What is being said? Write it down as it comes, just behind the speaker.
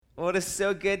Well, it is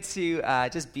so good to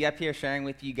just be up here sharing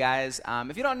with you guys.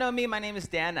 If you don't know me, my name is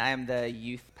Dan. I am the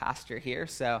youth pastor here,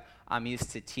 so I'm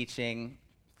used to teaching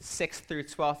 6th through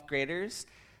 12th graders.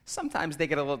 Sometimes they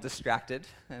get a little distracted,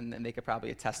 and they could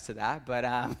probably attest to that,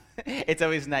 but it's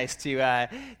always nice to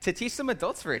teach some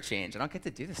adults for a change. I don't get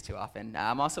to do this too often.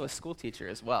 I'm also a school teacher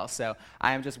as well, so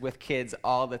I am just with kids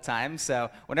all the time,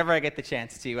 so whenever I get the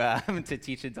chance to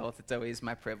teach adults, it's always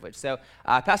my privilege. So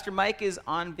Pastor Mike is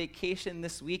on vacation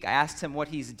this week. I asked him what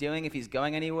he's doing, if he's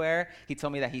going anywhere. He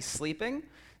told me that he's sleeping,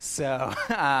 so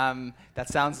that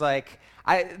sounds like...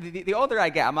 The older I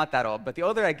get, I'm not that old, but the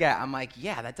older I get, I'm like,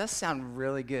 yeah, that does sound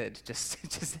really good, just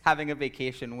having a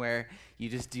vacation where you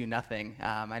just do nothing.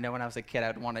 I know when I was a kid, I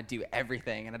would want to do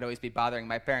everything, and I'd always be bothering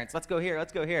my parents, let's go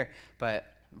here,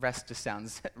 but rest just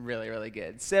sounds really, really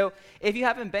good. So if you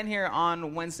haven't been here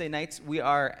on Wednesday nights, we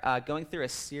are going through a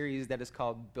series that is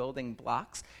called Building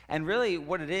Blocks, and really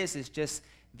what it is just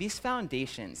these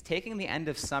foundations, taking the end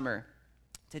of summer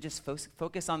to just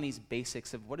focus on these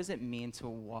basics of what does it mean to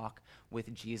walk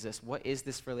with Jesus? What is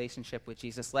this relationship with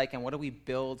Jesus like, and what do we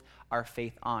build our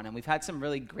faith on? And we've had some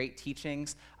really great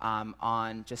teachings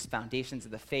on just foundations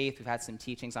of the faith. We've had some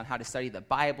teachings on how to study the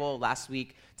Bible. Last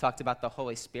week, talked about the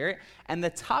Holy Spirit. And the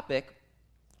topic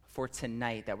for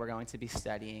tonight that we're going to be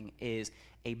studying is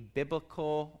a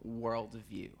biblical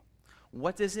worldview.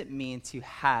 What does it mean to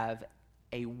have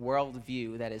a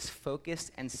worldview that is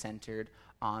focused and centered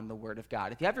on the Word of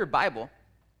God? If you have your Bible,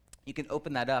 you can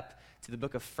open that up to the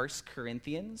book of 1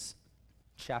 Corinthians,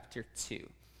 chapter 2.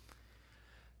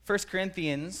 1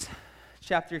 Corinthians,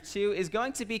 chapter 2 is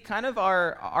going to be kind of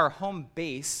our home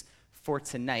base for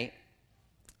tonight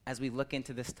as we look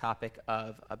into this topic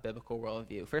of a biblical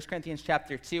worldview. 1 Corinthians,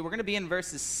 chapter 2, we're going to be in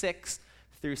verses 6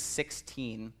 through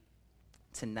 16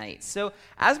 tonight. So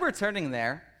as we're turning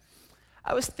there,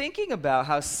 I was thinking about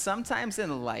how sometimes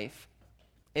in life,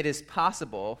 it is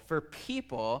possible for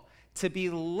people to be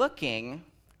looking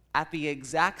at the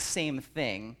exact same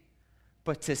thing,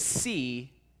 but to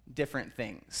see different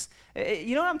things.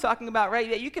 You know what I'm talking about,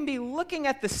 right? You can be looking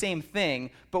at the same thing,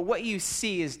 but what you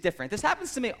see is different. This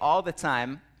happens to me all the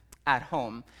time at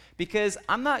home because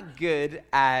I'm not good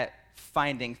at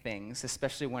finding things,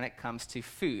 especially when it comes to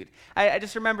food. I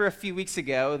just remember a few weeks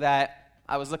ago that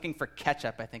I was looking for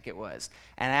ketchup, I think it was.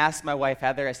 And I asked my wife,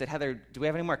 Heather, I said, Heather, do we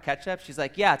have any more ketchup? She's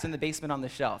like, yeah, it's in the basement on the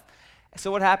shelf.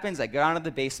 So what happens? I go down to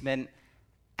the basement,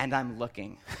 and I'm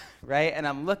looking, right? And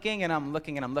I'm looking, and I'm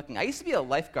looking, and I'm looking. I used to be a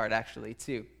lifeguard, actually,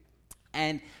 too.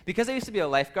 And because I used to be a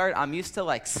lifeguard, I'm used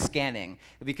to, scanning.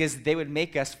 Because they would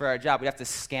make us, for our job, we'd have to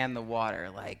scan the water,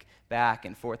 back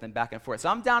and forth and back and forth. So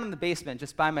I'm down in the basement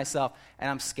just by myself, and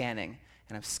I'm scanning.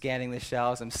 And I'm scanning the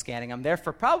shelves, I'm there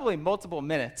for probably multiple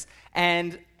minutes,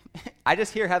 and I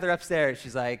just hear Heather upstairs.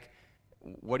 She's like,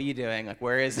 what are you doing?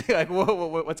 Where is it?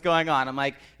 What's going on? I'm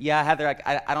like, yeah, Heather,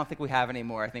 I don't think we have any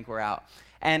more. I think we're out.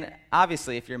 And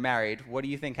obviously, if you're married, what do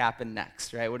you think happened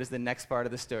next, right? What is the next part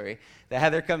of the story? That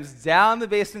Heather comes down the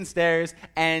basement stairs,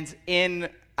 and in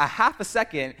a half a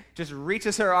second, just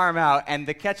reaches her arm out, and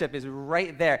the ketchup is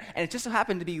right there. And it just so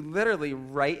happened to be literally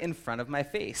right in front of my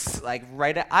face,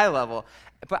 right at eye level.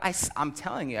 But I'm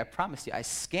telling you, I promise you, I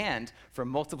scanned for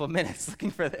multiple minutes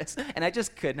looking for this, and I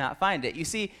just could not find it. You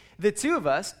see, the two of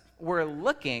us were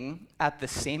looking at the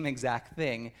same exact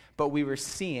thing, but we were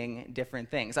seeing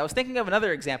different things. I was thinking of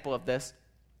another example of this.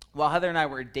 While Heather and I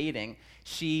were dating,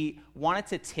 she wanted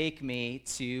to take me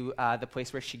to the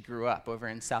place where she grew up over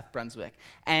in South Brunswick.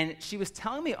 And she was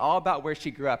telling me all about where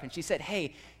she grew up. And she said,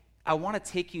 hey, I want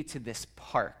to take you to this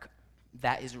park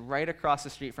that is right across the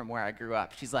street from where I grew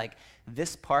up. She's like,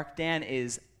 this park, Dan,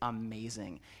 is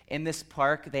amazing. In this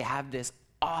park, they have this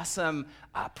awesome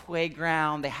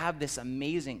playground. They have this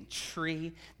amazing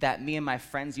tree that me and my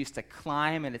friends used to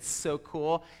climb, and it's so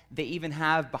cool. They even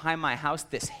have behind my house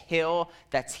this hill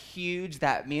that's huge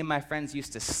that me and my friends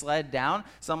used to sled down.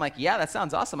 So I'm like, yeah, that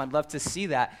sounds awesome. I'd love to see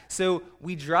that. So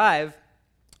we drive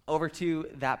over to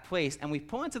that place, and we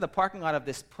pull into the parking lot of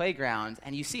this playground,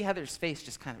 and you see Heather's face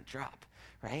just kind of drop,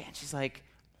 right? And she's like,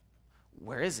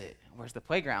 where is it? Where's the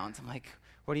playground? I'm like,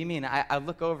 what do you mean? I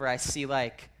look over, I see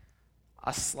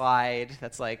a slide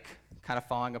that's kind of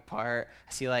falling apart.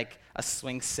 I see a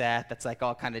swing set that's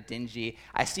all kind of dingy.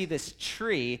 I see this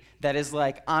tree that is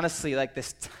honestly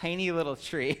this tiny little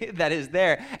tree that is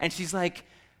there. And she's like,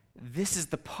 this is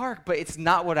the park, but it's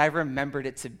not what I remembered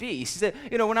it to be. She said,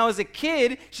 when I was a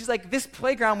kid, she's like, this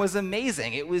playground was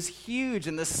amazing. It was huge,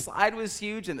 and the slide was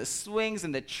huge, and the swings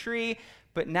and the tree.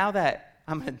 But now that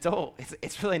I'm an adult,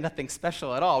 it's really nothing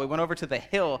special at all. We went over to the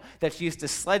hill that she used to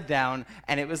sled down,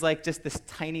 and it was just this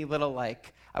tiny little, I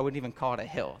wouldn't even call it a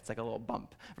hill. It's a little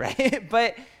bump, right?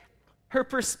 But her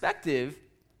perspective,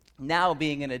 now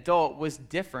being an adult, was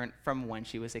different from when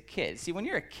she was a kid. See, when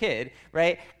you're a kid,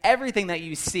 right, everything that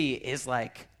you see is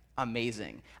like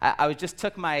amazing. I just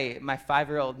took my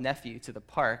 5-year-old nephew to the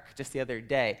park just the other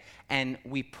day, and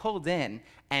we pulled in,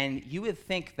 and you would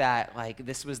think that like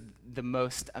this was the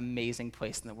most amazing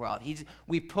place in the world.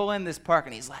 We pull in this park,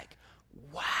 and he's like,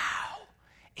 wow,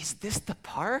 is this the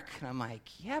park? And I'm like,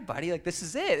 yeah, buddy, like this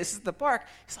is it. This is the park.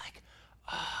 He's like,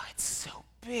 oh, it's so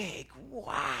big.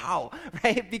 Wow,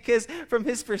 right? Because from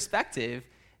his perspective,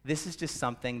 this is just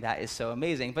something that is so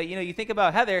amazing. But, you think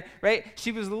about Heather, right?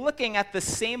 She was looking at the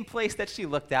same place that she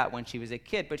looked at when she was a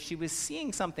kid, but she was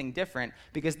seeing something different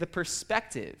because the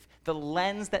perspective, the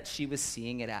lens that she was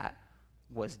seeing it at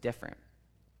was different.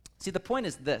 See, the point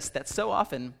is this, that so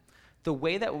often the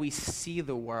way that we see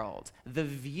the world, the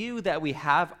view that we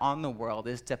have on the world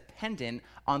is dependent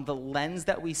on the lens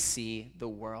that we see the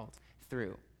world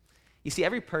through. You see,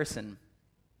 every person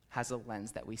has a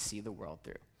lens that we see the world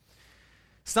through.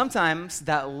 Sometimes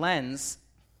that lens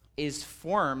is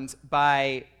formed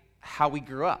by how we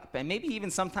grew up, and maybe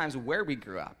even sometimes where we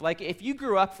grew up. Like if you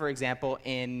grew up, for example,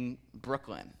 in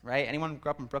Brooklyn, right? Anyone grew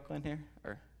up in Brooklyn here?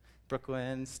 Or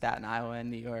Brooklyn, Staten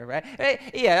Island, New York, right?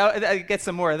 Yeah, I'll get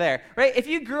some more there, right? If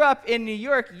you grew up in New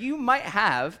York, you might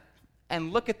have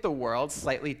and look at the world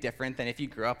slightly different than if you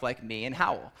grew up like me in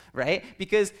Howell, right?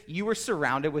 Because you were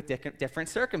surrounded with different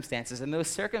circumstances, and those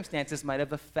circumstances might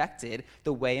have affected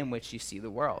the way in which you see the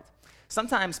world.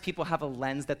 Sometimes people have a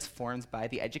lens that's formed by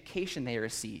the education they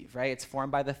receive, right? It's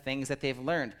formed by the things that they've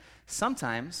learned.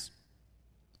 Sometimes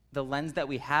the lens that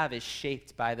we have is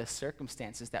shaped by the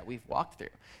circumstances that we've walked through.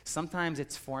 Sometimes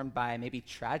it's formed by maybe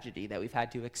tragedy that we've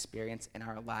had to experience in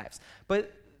our lives.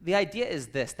 But the idea is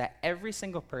this, that every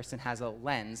single person has a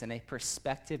lens and a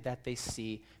perspective that they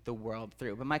see the world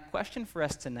through. But my question for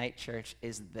us tonight, church,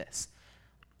 is this.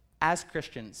 As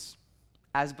Christians,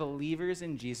 as believers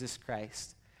in Jesus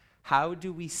Christ, how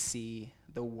do we see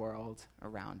the world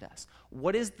around us?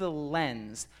 What is the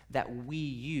lens that we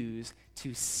use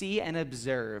to see and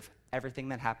observe everything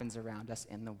that happens around us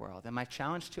in the world? And my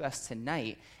challenge to us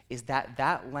tonight is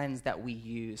that lens that we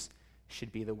use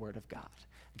should be the Word of God.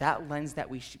 That lens that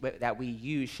we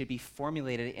use should be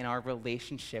formulated in our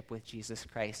relationship with Jesus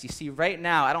Christ. You see, right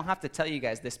now, I don't have to tell you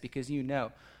guys this because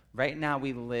right now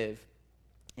we live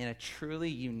in a truly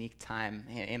unique time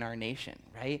in our nation,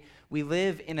 right? We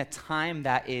live in a time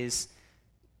that is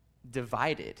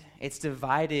divided. It's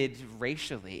divided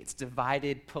racially. It's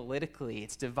divided politically.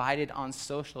 It's divided on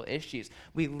social issues.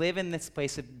 We live in this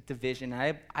place of division.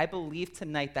 I believe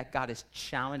tonight that God is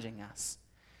challenging us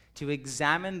to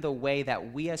examine the way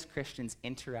that we as Christians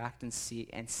interact and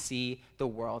see the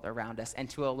world around us, and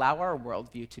to allow our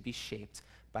worldview to be shaped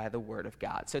by the Word of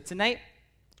God. So tonight,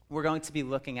 we're going to be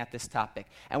looking at this topic,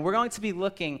 and we're going to be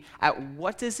looking at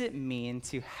what does it mean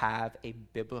to have a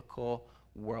biblical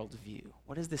worldview.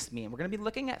 What does this mean? We're going to be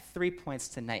looking at 3 points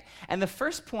tonight. And the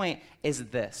first point is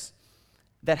this,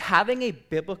 that having a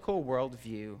biblical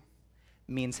worldview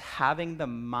means having the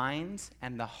mind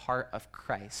and the heart of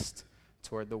Christ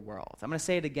toward the world. I'm going to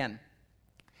say it again.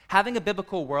 Having a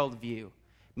biblical worldview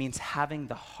means having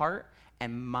the heart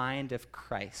and mind of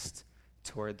Christ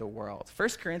toward the world. 1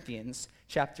 Corinthians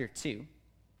chapter 2,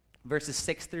 verses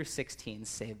 6 through 16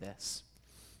 say this.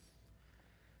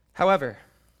 However,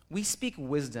 we speak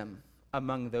wisdom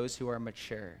among those who are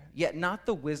mature, yet not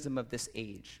the wisdom of this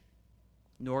age,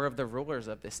 nor of the rulers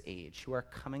of this age who are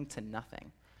coming to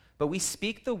nothing. But we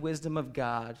speak the wisdom of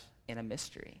God in a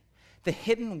mystery, the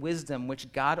hidden wisdom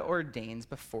which God ordains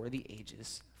before the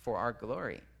ages for our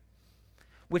glory,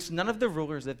 which none of the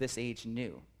rulers of this age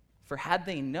knew. For had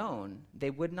they known, they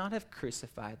would not have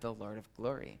crucified the Lord of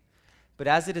glory. But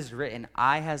as it is written,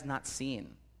 eye has not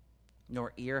seen,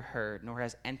 nor ear heard, nor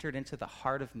has entered into the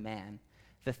heart of man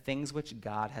the things which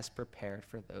God has prepared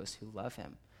for those who love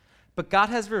him. But God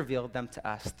has revealed them to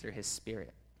us through his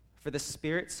Spirit. For the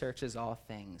Spirit searches all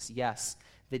things, yes,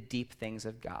 the deep things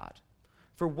of God.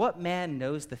 For what man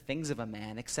knows the things of a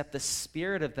man except the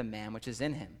spirit of the man which is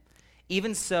in him?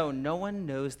 Even so, no one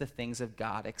knows the things of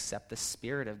God except the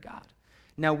Spirit of God.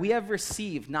 Now we have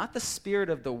received not the spirit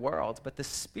of the world, but the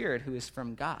Spirit who is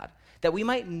from God, that we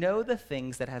might know the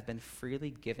things that have been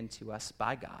freely given to us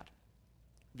by God.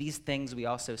 These things we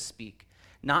also speak,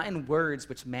 not in words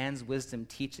which man's wisdom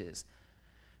teaches,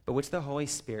 but which the Holy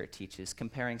Spirit teaches,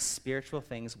 comparing spiritual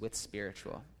things with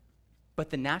spiritual.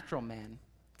 But the natural man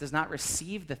does not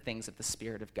receive the things of the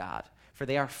Spirit of God, for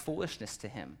they are foolishness to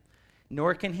him,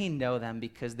 nor can he know them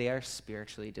because they are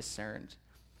spiritually discerned.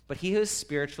 But he who is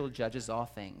spiritual judges all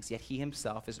things, yet he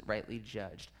himself is rightly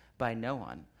judged by no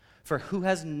one. For who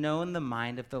has known the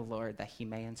mind of the Lord that he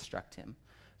may instruct him?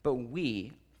 But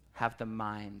we have the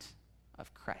mind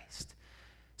of Christ.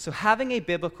 So having a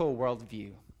biblical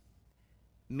worldview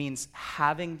means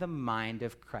having the mind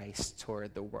of Christ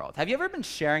toward the world. Have you ever been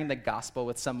sharing the gospel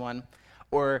with someone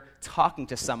or talking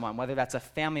to someone, whether that's a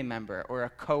family member or a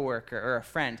coworker or a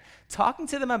friend, talking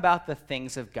to them about the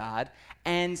things of God,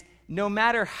 and no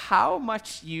matter how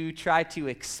much you try to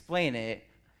explain it,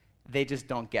 they just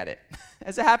don't get it?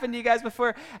 Has it happened to you guys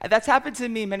before? That's happened to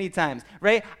me many times,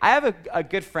 right? I have a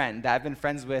good friend that I've been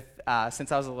friends with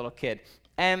since I was a little kid,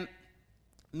 and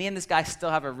me and this guy still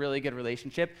have a really good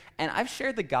relationship, and I've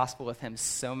shared the gospel with him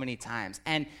so many times.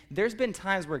 And there's been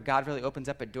times where God really opens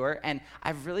up a door, and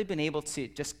I've really been able to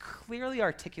just clearly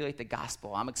articulate the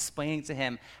gospel. I'm explaining to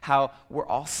him how we're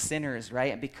all sinners,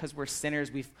 right? And because we're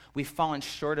sinners, we've fallen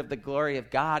short of the glory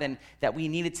of God, and that we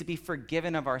needed to be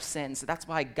forgiven of our sins. So that's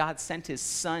why God sent his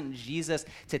son, Jesus,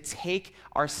 to take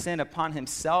our sin upon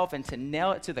himself and to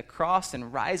nail it to the cross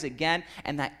and rise again,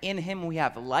 and that in him we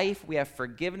have life, we have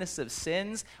forgiveness of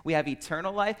sins, we have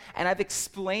eternal life. And I've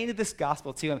explained this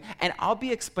gospel to him, and I'll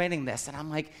be explaining this, and I'm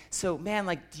like, so man,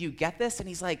 like, do you get this? And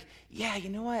he's like, yeah, you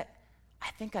know what? I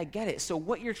think I get it. So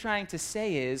what you're trying to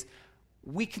say is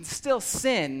we can still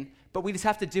sin, but we just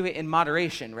have to do it in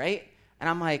moderation, right? And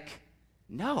I'm like,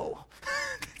 no.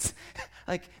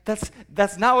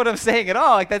 That's not what I'm saying at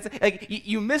all. Like, that's like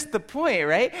you missed the point,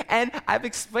 right? And I've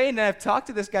explained and I've talked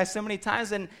to this guy so many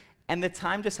times, and the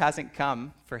time just hasn't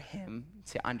come for him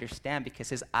to understand because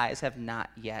his eyes have not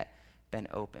yet been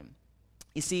open.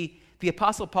 You see, the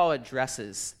Apostle Paul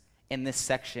addresses in this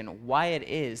section why it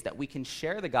is that we can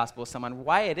share the gospel with someone,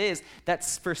 why it is that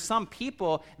for some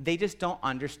people, they just don't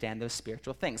understand those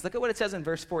spiritual things. Look at what it says in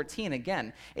verse 14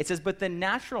 again. It says, but the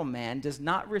natural man does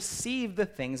not receive the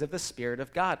things of the Spirit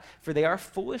of God, for they are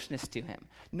foolishness to him,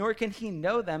 nor can he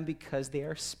know them because they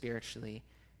are spiritually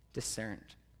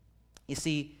discerned. You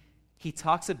see, he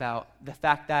talks about the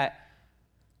fact that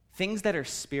things that are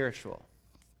spiritual,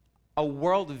 a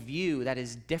worldview that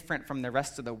is different from the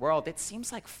rest of the world, it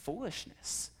seems like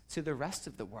foolishness to the rest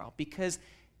of the world because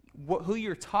who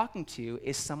you're talking to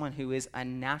is someone who is a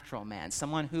natural man,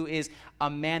 someone who is a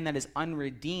man that is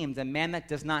unredeemed, a man that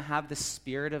does not have the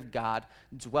Spirit of God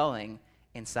dwelling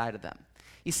inside of them.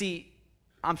 You see,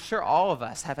 I'm sure all of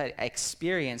us have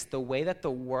experienced the way that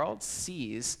the world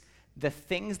sees the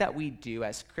things that we do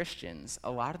as Christians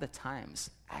a lot of the times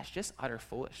as just utter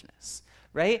foolishness,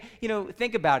 right? You know,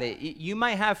 think about it. You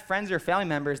might have friends or family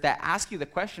members that ask you the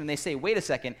question and they say, wait a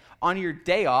second, on your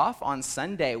day off on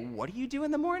Sunday, what do you do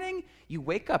in the morning? You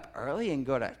wake up early and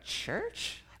go to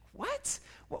church? What?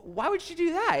 Why would you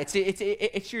do that?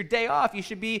 It's your day off. You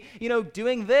should be,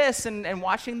 doing this and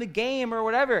watching the game or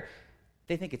whatever.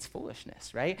 They think it's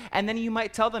foolishness, right? And then you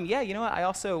might tell them, yeah, you know what, I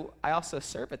also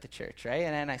serve at the church, right?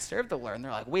 And I serve the Lord. And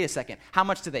they're like, wait a second, how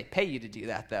much do they pay you to do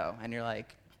that, though? And you're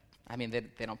like, I mean,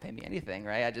 they don't pay me anything,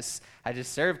 right? I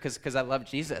just serve because I love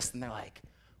Jesus. And they're like,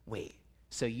 wait,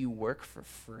 so you work for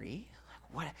free?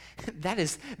 Like, what?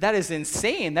 That is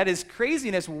insane. That is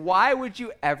craziness. Why would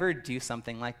you ever do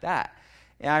something like that?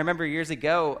 And I remember years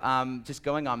ago, just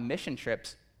going on mission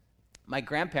trips. My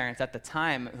grandparents at the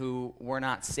time, who were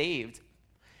not saved,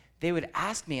 they would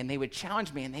ask me and they would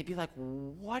challenge me and they'd be like,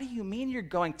 what do you mean you're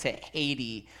going to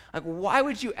Haiti? Like, why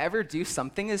would you ever do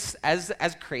something as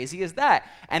crazy as that?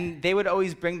 And they would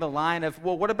always bring the line of,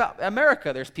 well, what about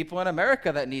America? There's people in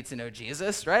America that need to know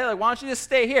Jesus, right? Like, why don't you just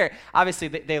stay here? Obviously,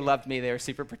 they loved me. They were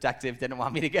super protective, didn't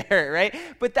want me to get hurt, right?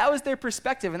 But that was their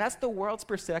perspective, and that's the world's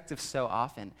perspective so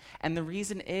often. And the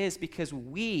reason is because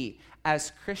we,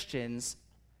 as Christians,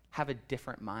 have a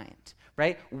different mind,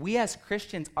 right? We as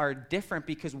Christians are different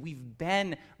because we've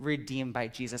been redeemed by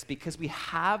Jesus, because we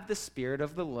have the Spirit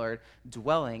of the Lord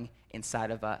dwelling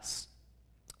inside of us.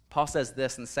 Paul says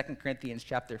this in 2 Corinthians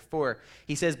chapter 4.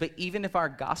 He says, but even if our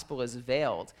gospel is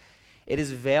veiled, it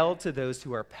is veiled to those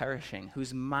who are perishing,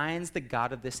 whose minds the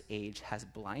God of this age has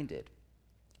blinded,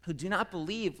 who do not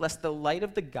believe, lest the light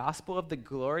of the gospel of the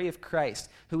glory of Christ,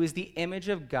 who is the image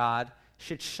of God,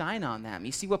 should shine on them.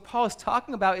 You see, what Paul is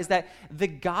talking about is that the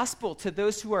gospel to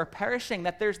those who are perishing,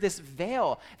 that there's this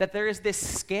veil, that there is this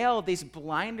scale, these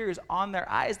blinders on their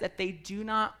eyes that they do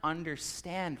not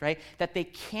understand, right? That they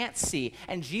can't see.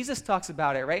 And Jesus talks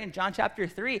about it, right? In John chapter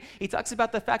 3, he talks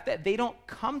about the fact that they don't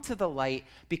come to the light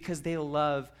because they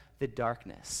love the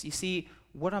darkness. You see,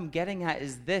 what I'm getting at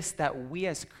is this, that we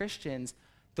as Christians,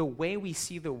 the way we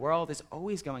see the world is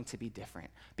always going to be different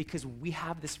because we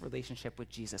have this relationship with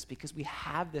Jesus, because we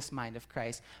have this mind of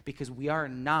Christ, because we are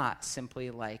not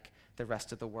simply like the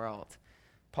rest of the world.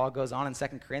 Paul goes on in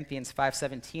 2 Corinthians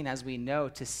 5:17, as we know,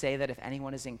 to say that if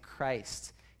anyone is in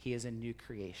Christ, he is a new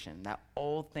creation, that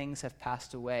old things have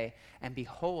passed away, and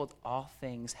behold, all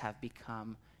things have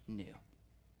become new.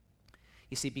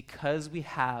 You see, because we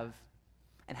have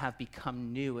and have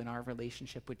become new in our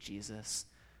relationship with Jesus,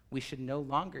 we should no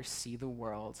longer see the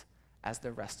world as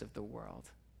the rest of the world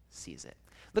sees it.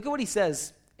 Look at what he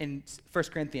says in 1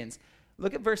 Corinthians.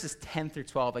 Look at verses 10 through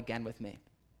 12 again with me.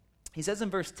 He says in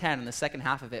verse 10, in the second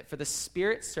half of it, "For the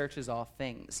Spirit searches all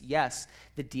things, yes,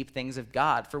 the deep things of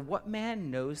God. For what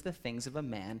man knows the things of a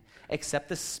man except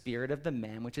the spirit of the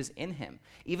man which is in him?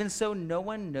 Even so, no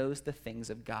one knows the things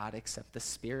of God except the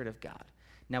Spirit of God.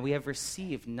 Now we have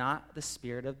received not the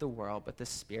spirit of the world, but the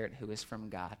Spirit who is from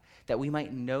God, that we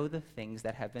might know the things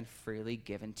that have been freely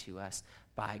given to us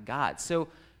by God." So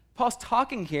Paul's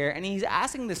talking here, and he's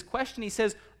asking this question. He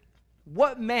says,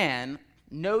 what man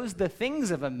knows the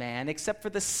things of a man except for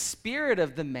the spirit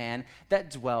of the man that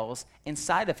dwells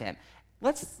inside of him?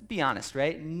 Let's be honest,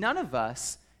 right? None of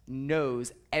us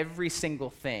knows every single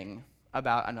thing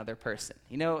about another person.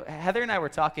 You know, Heather and I were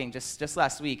talking just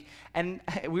last week, and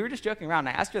we were just joking around.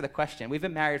 I asked her the question. We've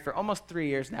been married for almost 3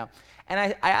 years now. And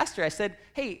I asked her, I said,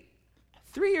 hey,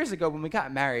 3 years ago when we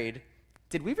got married,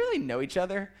 did we really know each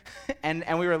other?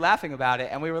 and we were laughing about it,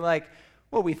 and we were like,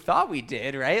 well, we thought we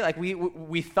did, right? Like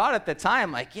we thought at the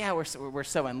time, like, yeah, we're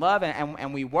so in love,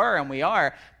 and we were, and we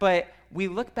are. But we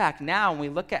look back now, and we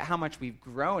look at how much we've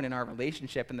grown in our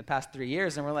relationship in the past 3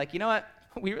 years, and we're like, you know what?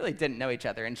 We really didn't know each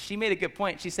other. And she made a good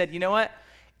point. She said, you know what?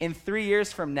 In 3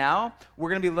 years from now, we're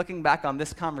going to be looking back on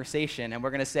this conversation, and we're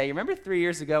going to say, you remember 3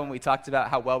 years ago when we talked about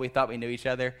how well we thought we knew each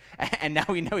other, and now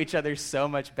we know each other so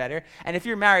much better? And if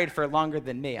you're married for longer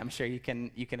than me, I'm sure you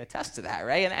can attest to that,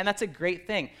 right? And that's a great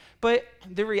thing. But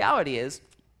the reality is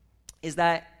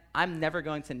that I'm never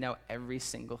going to know every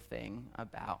single thing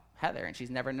about Heather, and she's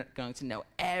never going to know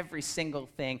every single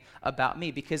thing about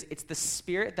me, because it's the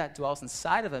Spirit that dwells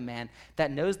inside of a man that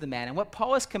knows the man. And what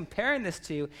Paul is comparing this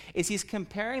to is he's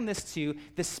comparing this to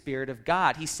the Spirit of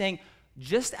God. He's saying,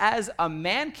 just as a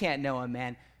man can't know a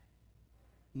man,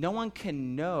 no one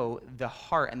can know the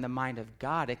heart and the mind of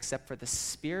God except for the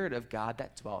Spirit of God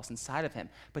that dwells inside of him.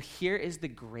 But here is the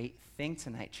great thing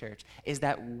tonight, church, is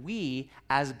that we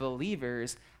as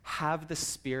believers have the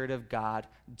Spirit of God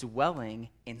dwelling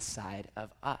inside of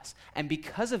us. And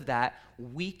because of that,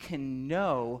 we can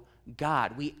know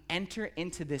God. We enter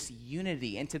into this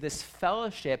unity, into this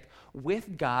fellowship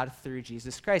with God through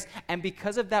Jesus Christ. And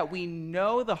because of that, we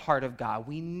know the heart of God.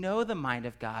 We know the mind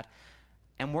of God.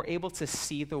 And we're able to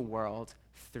see the world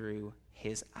through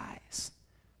his eyes.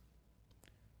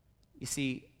 You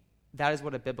see, that is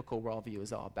what a biblical worldview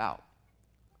is all about.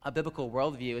 A biblical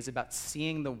worldview is about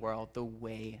seeing the world the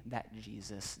way that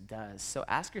Jesus does. So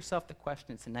ask yourself the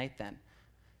question tonight then,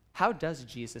 how does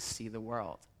Jesus see the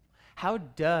world? How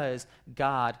does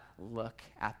God look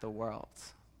at the world?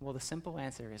 Well, the simple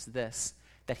answer is this,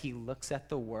 that he looks at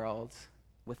the world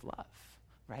with love.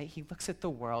 Right? He looks at the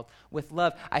world with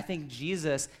love. I think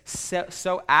Jesus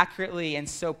so accurately and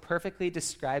so perfectly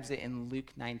describes it in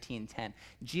Luke 19:10.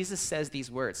 Jesus says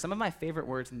these words, some of my favorite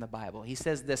words in the Bible. He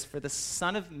says this, "For the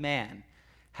Son of Man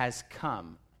has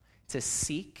come to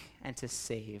seek and to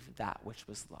save that which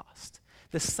was lost."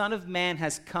 The Son of Man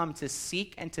has come to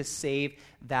seek and to save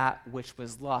that which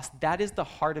was lost. That is the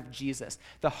heart of Jesus.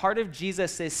 The heart of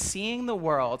Jesus is seeing the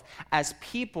world as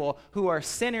people who are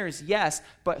sinners, yes,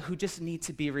 but who just need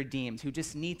to be redeemed, who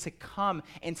just need to come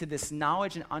into this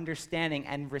knowledge and understanding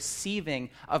and receiving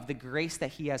of the grace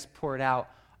that he has poured out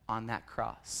on that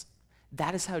cross.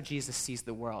 That is how Jesus sees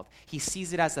the world. He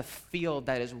sees it as a field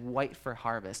that is white for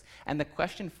harvest. And the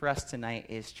question for us tonight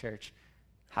is, church,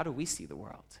 how do we see the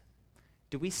world?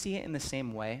 Do we see it in the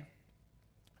same way?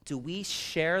 Do we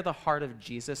share the heart of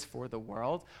Jesus for the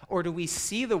world? Or do we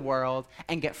see the world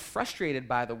and get frustrated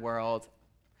by the world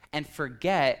and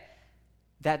forget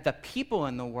that the people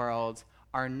in the world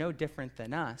are no different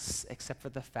than us, except for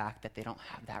the fact that they don't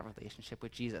have that relationship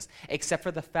with Jesus, except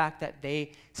for the fact that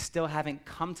they still haven't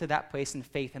come to that place in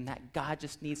faith, and that God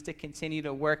just needs to continue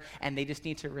to work, and they just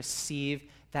need to receive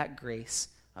that grace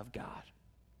of God.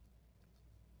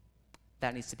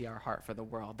 That needs to be our heart for the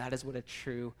world. That is what a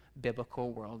true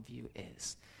biblical worldview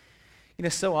is. You know,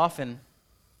 so often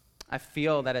I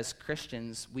feel that as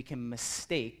Christians, we can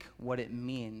mistake what it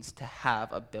means to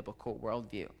have a biblical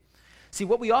worldview. See,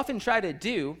 what we often try to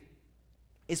do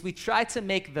is we try to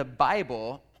make the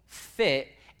Bible fit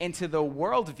into the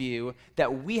worldview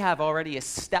that we have already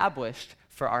established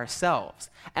for ourselves.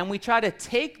 And we try to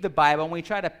take the Bible and we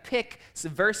try to pick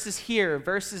some verses here,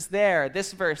 verses there,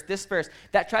 this verse,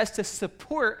 that tries to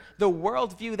support the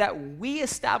worldview that we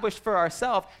establish for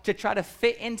ourselves to try to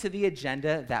fit into the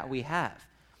agenda that we have.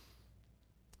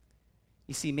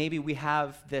 You see, maybe we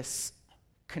have this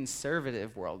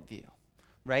conservative worldview,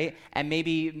 right? And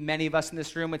maybe many of us in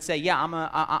this room would say, yeah,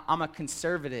 I'm a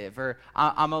conservative, or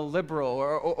I'm a liberal,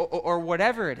 or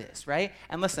whatever it is, right?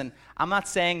 And listen, I'm not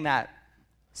saying that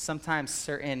sometimes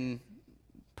certain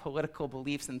political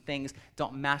beliefs and things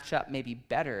don't match up maybe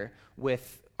better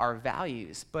with our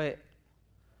values, but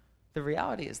the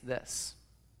reality is this.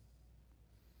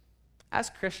 As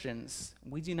Christians,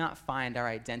 we do not find our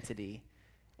identity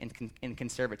in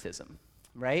conservatism,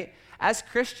 right? As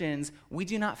Christians, we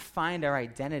do not find our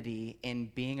identity in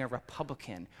being a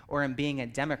Republican or in being a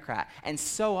Democrat. And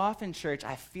so often, church,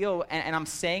 I feel, and I'm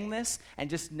saying this, and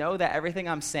just know that everything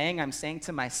I'm saying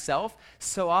to myself,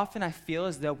 so often I feel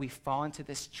as though we fall into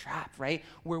this trap, right?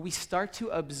 Where we start to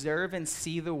observe and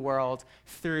see the world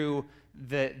through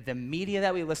the media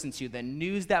that we listen to, the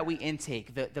news that we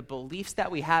intake, the beliefs that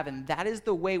we have, and that is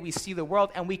the way we see the world,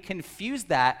 and we confuse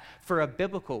that for a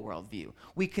biblical worldview.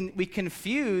 We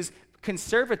confuse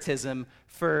conservatism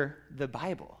for the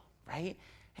Bible, right?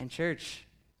 And church,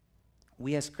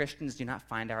 we as Christians do not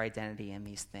find our identity in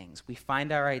these things. We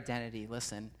find our identity,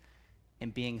 listen, in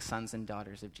being sons and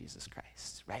daughters of Jesus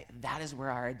Christ, right? That is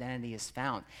where our identity is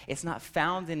found. It's not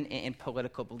found in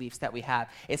political beliefs that we have.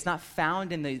 It's not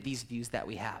found in these views that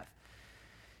we have.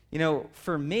 You know,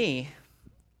 for me,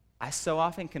 I so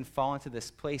often can fall into this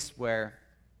place where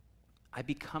I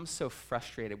become so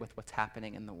frustrated with what's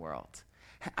happening in the world.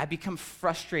 I become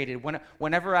frustrated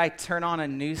whenever I turn on a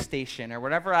news station or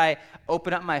whenever I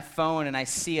open up my phone and I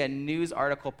see a news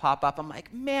article pop up. I'm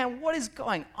like, man, what is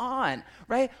going on,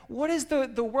 right? What is the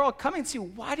world coming to?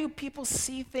 Why do people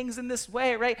see things in this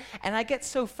way, right? And I get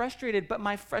so frustrated, but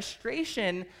my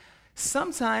frustration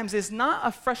sometimes is not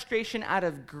a frustration out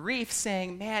of grief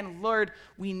saying, man, Lord,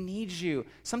 we need you.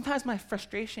 Sometimes my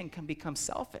frustration can become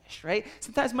selfish, right?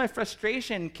 Sometimes my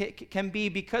frustration can be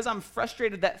because I'm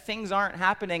frustrated that things aren't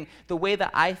happening the way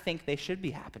that I think they should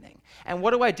be happening. And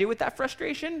what do I do with that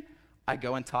frustration? I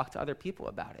go and talk to other people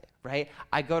about it, right?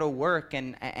 I go to work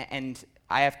and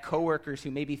I have coworkers who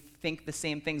maybe think the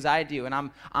same things I do, and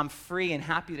I'm free and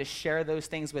happy to share those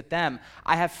things with them.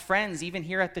 I have friends, even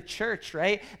here at the church,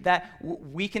 right, that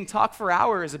we can talk for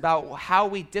hours about how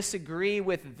we disagree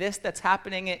with this that's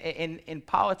happening in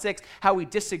politics, how we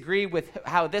disagree with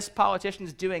how this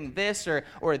politician's doing this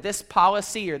or this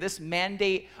policy or this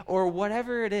mandate or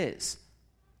whatever it is.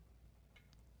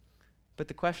 But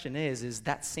the question is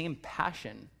that same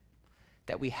passion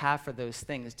that we have for those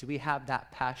things, do we have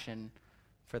that passion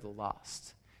for the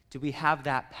lost? Do we have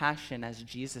that passion as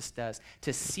Jesus does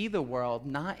to see the world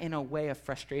not in a way of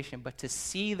frustration, but to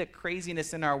see the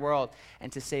craziness in our world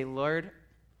and to say, Lord,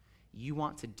 you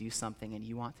want to do something and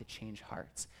you want to change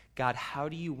hearts. God, how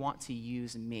do you want to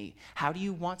use me? How do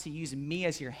you want to use me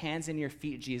as your hands and your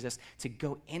feet, Jesus, to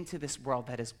go into this world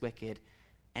that is wicked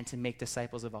and to make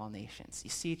disciples of all nations? You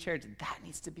see, church, that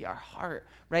needs to be our heart,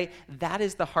 right? That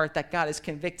is the heart that God is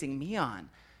convicting me on.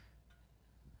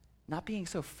 Not being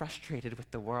so frustrated with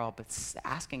the world, but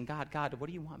asking God, what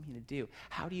do you want me to do?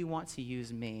 How do you want to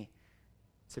use me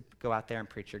to go out there and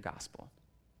preach your gospel?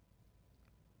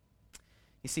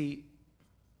 You see,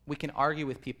 we can argue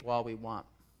with people all we want,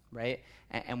 right?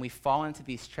 And we fall into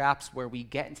these traps where we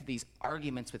get into these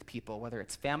arguments with people, whether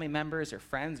it's family members or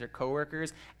friends or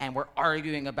coworkers, and we're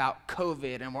arguing about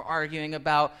COVID, and we're arguing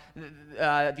about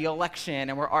the election,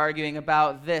 and we're arguing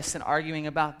about this and arguing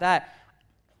about that.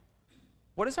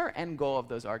 What is our end goal of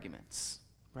those arguments,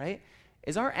 right?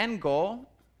 Is our end goal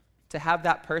to have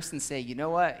that person say, you know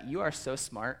what, you are so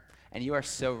smart and you are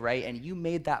so right and you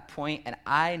made that point and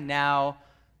I now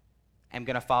am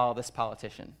going to follow this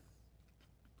politician?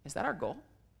 Is that our goal,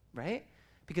 right?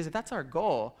 Because if that's our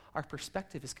goal, our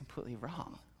perspective is completely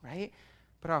wrong, right?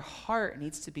 But our heart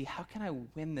needs to be, how can I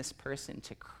win this person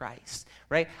to Christ,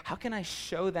 right? How can I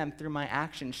show them through my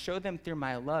actions, show them through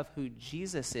my love who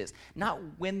Jesus is? Not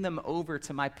win them over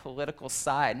to my political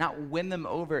side, not win them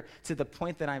over to the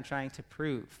point that I'm trying to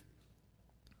prove.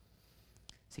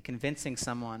 See, convincing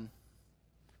someone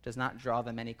does not draw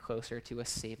them any closer to a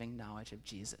saving knowledge of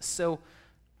Jesus. So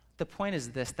the point is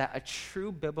this, that a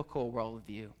true biblical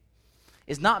worldview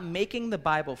is not making the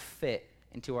Bible fit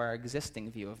into our existing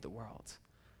view of the world,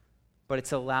 but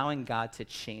it's allowing God to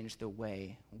change the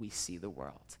way we see the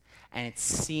world. And it's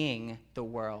seeing the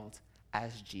world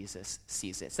as Jesus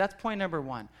sees it. So that's point number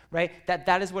one, right?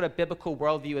 That is what a biblical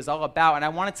worldview is all about. And I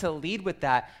wanted to lead with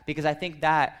that because I think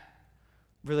that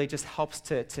really just helps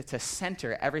to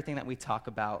center everything that we talk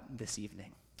about this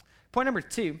evening. Point number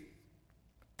 2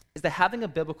 is that having a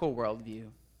biblical worldview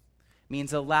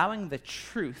means allowing the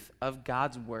truth of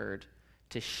God's word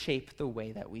to shape the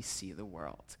way that we see the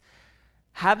world.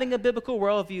 Having a biblical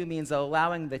worldview means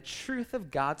allowing the truth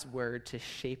of God's word to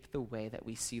shape the way that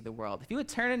we see the world. If you would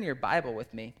turn in your Bible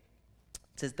with me,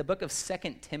 it says the book of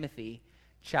 2 Timothy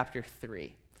chapter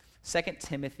 3. 2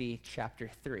 Timothy chapter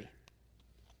 3.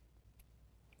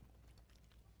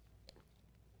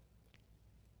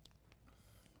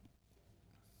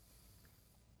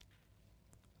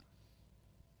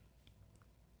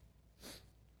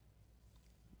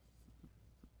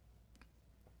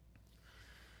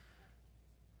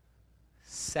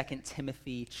 Second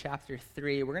Timothy chapter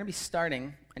 3. We're going to be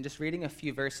starting and just reading a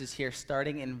few verses here,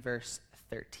 starting in verse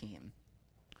 13.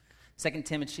 2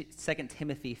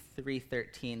 Timothy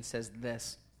 3:13 says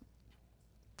this,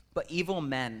 "But evil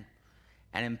men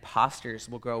and impostors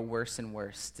will grow worse and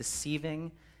worse,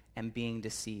 deceiving and being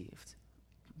deceived.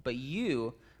 But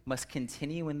you must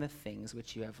continue in the things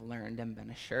which you have learned and been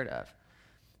assured of,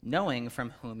 knowing from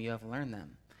whom you have learned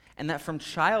them, and that from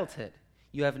childhood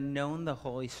you have known the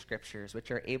Holy Scriptures,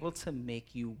 which are able to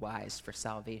make you wise for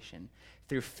salvation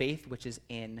through faith which is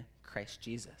in Christ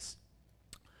Jesus.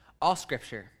 All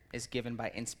Scripture is given by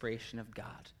inspiration of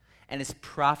God and is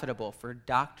profitable for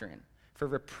doctrine, for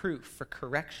reproof, for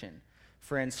correction,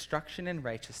 for instruction in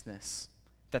righteousness,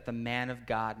 that the man of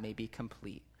God may be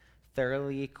complete,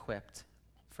 thoroughly equipped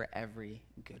for every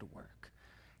good work."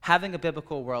 Having a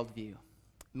biblical worldview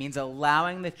means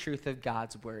allowing the truth of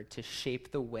God's word to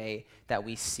shape the way that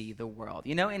we see the world.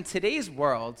 You know, in today's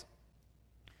world,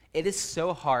 it is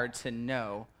so hard to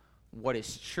know what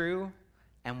is true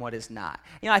and what is not.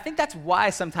 You know, I think that's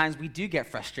why sometimes we do get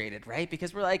frustrated, right?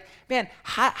 Because we're like, man,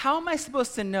 how am I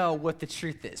supposed to know what the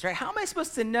truth is, right? How am I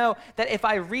supposed to know that if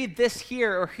I read this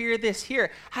here or hear this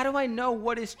here, how do I know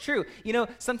what is true? You know,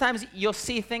 sometimes you'll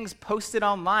see things posted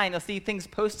online, you'll see things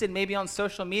posted maybe on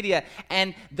social media,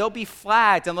 and they'll be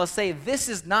flagged, and they'll say, this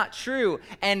is not true,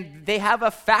 and they have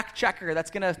a fact checker that's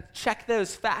going to check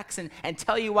those facts and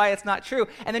tell you why it's not true,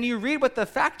 and then you read what the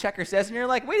fact checker says, and you're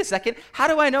like, wait a second, how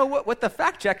do I know what the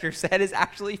fact checker said is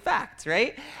actually fact,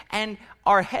 right? And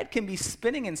our head can be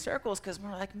spinning in circles because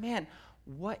we're like, man,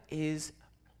 what is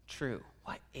true?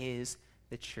 What is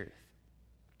the truth?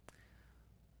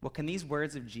 Well, can these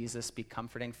words of Jesus be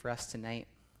comforting for us tonight?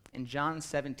 In John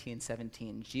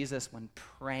 17:17, Jesus, when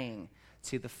praying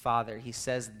to the Father, he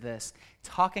says this,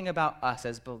 talking about us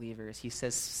as believers, he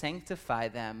says, sanctify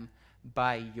them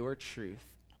by your truth.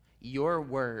 Your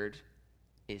word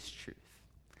is truth.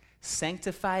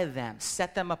 Sanctify them,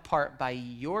 set them apart by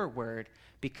your word,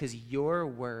 because your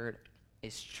word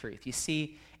is truth. You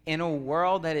see, in a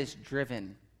world that is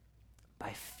driven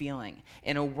by feeling,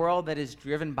 in a world that is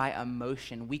driven by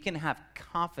emotion, we can have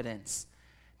confidence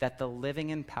that the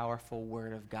living and powerful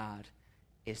word of God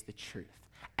is the truth.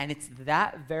 And it's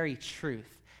that very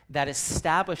truth that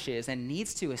establishes and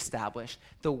needs to establish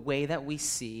the way that we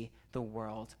see the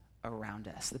world around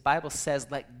us. The Bible says,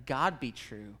 let God be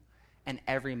true and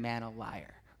every man a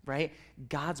liar, right?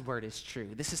 God's word is true.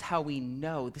 This is how we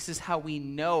know. This is how we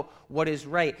know what is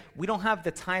right. We don't have the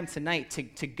time tonight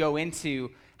to go into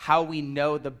how we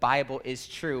know the Bible is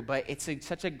true, but it's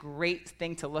such a great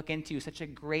thing to look into, such a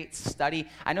great study.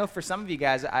 I know for some of you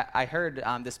guys, I heard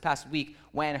this past week,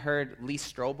 went and heard Lee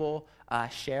Strobel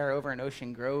share over in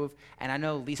Ocean Grove, and I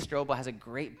know Lee Strobel has a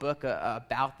great book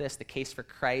about this, The Case for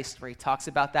Christ, where he talks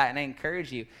about that, and I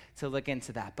encourage you to look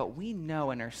into that. But we know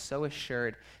and are so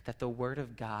assured that the Word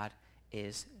of God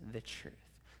is the truth.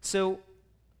 So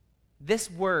this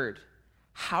Word,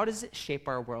 how does it shape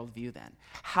our worldview then?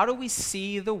 How do we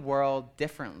see the world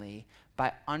differently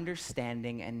by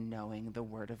understanding and knowing the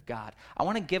Word of God? I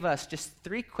want to give us just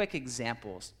 3 quick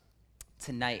examples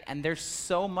tonight. And there's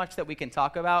so much that we can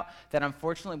talk about that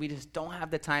unfortunately we just don't have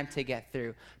the time to get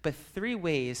through. But 3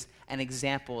 ways and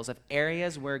examples of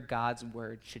areas where God's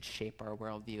word should shape our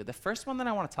worldview. The first one that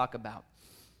I want to talk about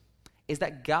is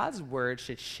that God's word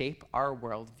should shape our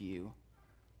worldview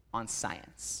on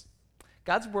science.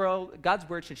 God's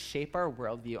word should shape our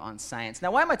worldview on science.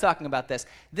 Now, why am I talking about this?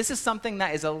 This is something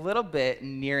that is a little bit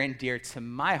near and dear to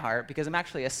my heart because I'm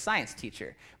actually a science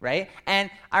teacher, right? And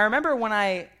I remember when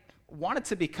I wanted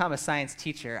to become a science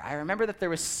teacher, I remember that there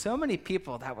were so many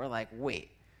people that were like, wait,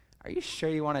 are you sure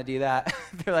you want to do that?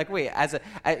 They're like, wait,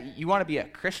 you want to be a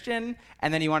Christian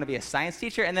and then you want to be a science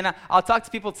teacher? And then I'll talk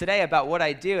to people today about what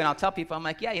I do, and I'll tell people, I'm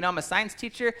like, yeah, I'm a science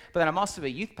teacher, but then I'm also a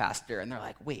youth pastor. And they're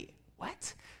like, wait,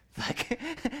 what?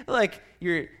 Like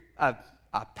you're a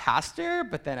a pastor,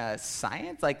 but then a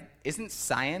science? Like,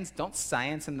 don't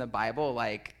science in the Bible,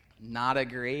 like, not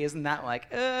agree? Isn't that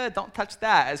like, don't touch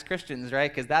that as Christians,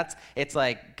 right? Because it's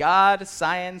like God,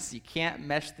 science, you can't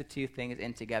mesh the two things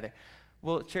in together.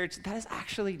 Well, church, that is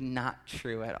actually not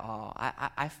true at all.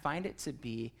 I find it to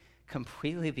be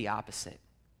completely the opposite.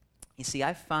 You see,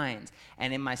 I find,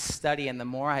 and in my study, and the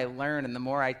more I learn and the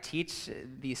more I teach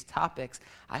these topics,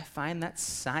 I find that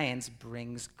science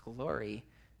brings glory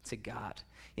to God.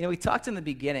 You know, we talked in the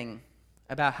beginning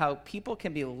about how people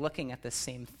can be looking at the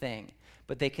same thing,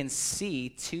 but they can see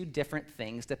two different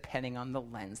things depending on the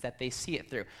lens that they see it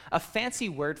through. A fancy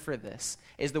word for this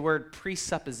is the word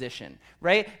presupposition,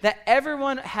 right? That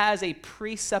everyone has a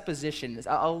presupposition,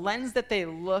 a lens that they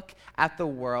look at the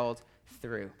world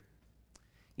through.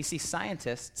 You see,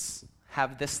 scientists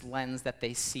have this lens that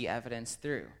they see evidence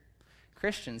through.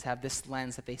 Christians have this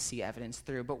lens that they see evidence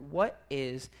through. But what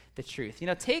is the truth? You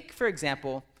know, take, for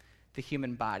example, the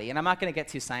human body. And I'm not going to get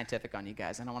too scientific on you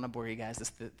guys. I don't want to bore you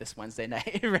guys this Wednesday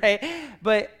night, right?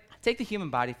 But take the human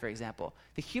body, for example.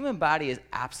 The human body is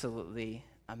absolutely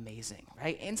amazing,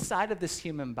 right? Inside of this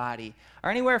human body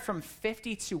are anywhere from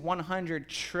 50 to 100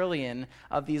 trillion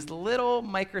of these little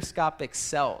microscopic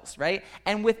cells, right?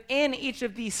 And within each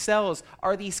of these cells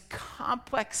are these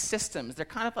complex systems. They're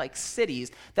kind of like cities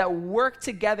that work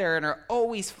together and are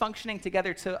always functioning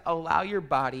together to allow your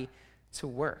body to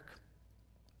work.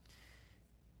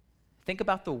 Think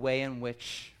about the way in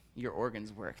which your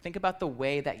organs work. Think about the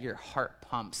way that your heart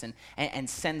pumps and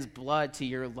sends blood to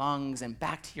your lungs and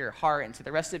back to your heart and to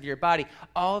the rest of your body.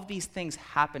 All of these things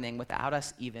happening without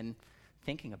us even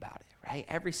thinking about it, right?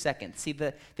 Every second. See,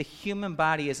 the human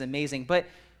body is amazing, but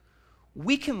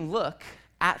we can look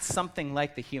at something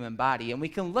like the human body, and we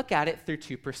can look at it through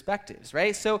two perspectives,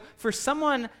 right? So for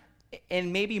someone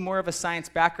in maybe more of a science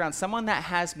background, someone that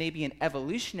has maybe an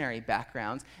evolutionary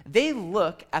background, they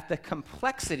look at the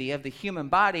complexity of the human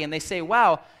body and they say,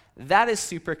 wow, that is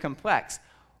super complex.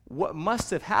 What must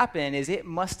have happened is it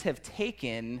must have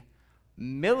taken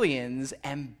millions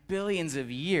and billions of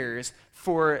years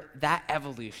for that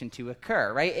evolution to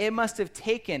occur, right? It must have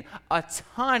taken a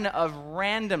ton of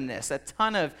randomness, a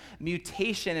ton of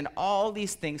mutation, and all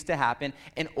these things to happen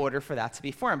in order for that to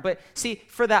be formed. But see,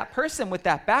 for that person with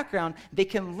that background, they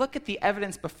can look at the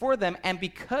evidence before them, and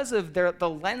because of the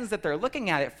lens that they're looking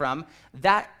at it from,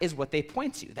 that is what they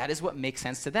point to. That is what makes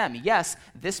sense to them. Yes,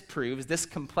 this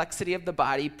complexity of the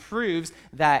body proves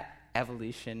that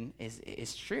evolution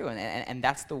is true, and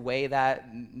that's the way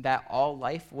that all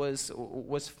life was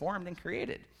formed and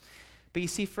created. But you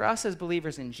see, for us as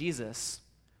believers in Jesus,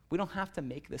 we don't have to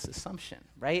make this assumption,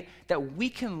 right? That we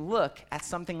can look at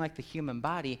something like the human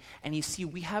body, and you see,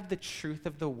 we have the truth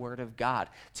of the Word of God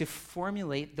to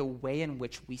formulate the way in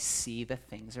which we see the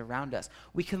things around us.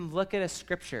 We can look at a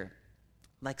scripture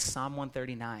like Psalm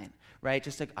 139, right?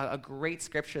 Just a great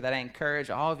scripture that I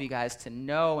encourage all of you guys to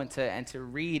know and to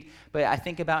read. But I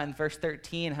think about in verse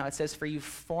 13 how it says, "For you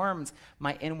formed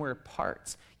my inward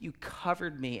parts. You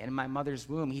covered me in my mother's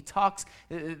womb."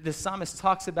 The psalmist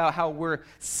talks about how we're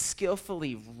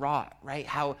skillfully wrought, right?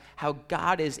 How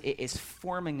God is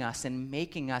forming us and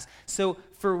making us. So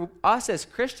for us as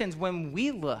Christians, when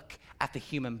we look at the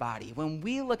human body, when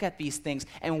we look at these things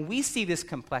and we see this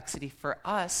complexity, for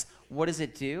us, what does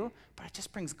it do? But it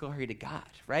just brings glory to God,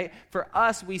 right? For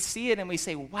us, we see it and we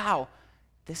say, wow,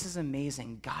 this is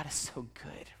amazing. God is so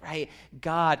good, right?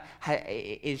 God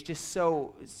is just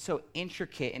so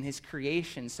intricate in his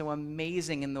creation, so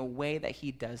amazing in the way that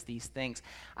he does these things.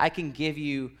 I can give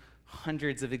you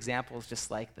hundreds of examples just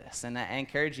like this. And I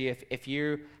encourage you, if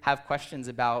you have questions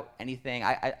about anything,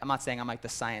 I'm not saying I'm like the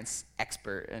science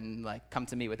expert and like come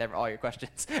to me with all your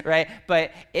questions, right?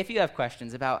 But if you have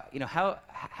questions about,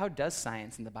 how does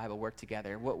science and the Bible work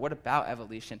together? What about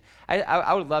evolution?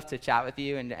 I would love to chat with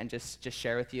you and just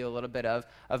share with you a little bit of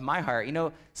my heart.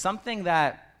 Something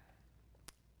that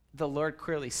the Lord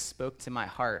clearly spoke to my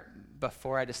heart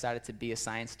before I decided to be a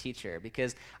science teacher,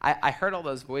 because I heard all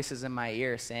those voices in my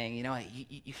ear saying,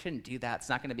 you shouldn't do that. It's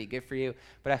not going to be good for you.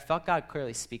 But I felt God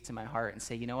clearly speak to my heart and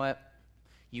say, you know what?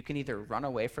 You can either run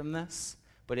away from this,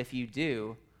 but if you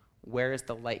do, where is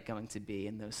the light going to be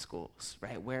in those schools,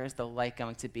 right? Where is the light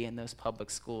going to be in those public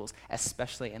schools,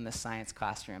 especially in the science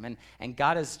classroom? And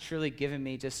God has truly given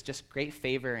me just great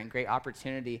favor and great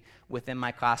opportunity within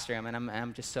my classroom, and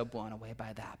I'm just so blown away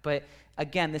by that. But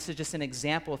again, this is just an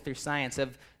example through science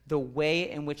of the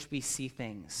way in which we see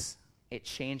things. It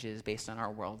changes based on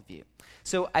our worldview.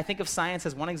 So I think of science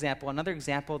as one example. Another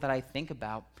example that I think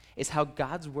about is how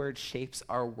God's word shapes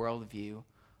our worldview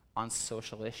on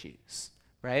social issues.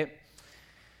 Right?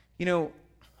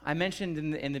 I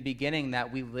mentioned in the beginning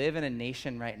that we live in a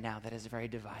nation right now that is very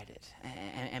divided.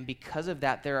 And because of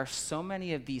that, there are so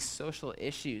many of these social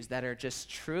issues that are just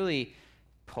truly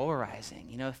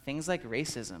polarizing. Things like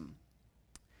racism,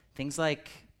 things like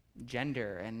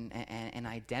gender and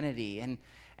identity.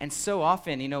 And so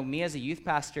often, me as a youth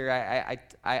pastor,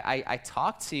 I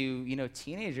talk to,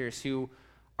 teenagers who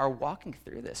are walking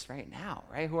through this right now,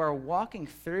 right? Who are walking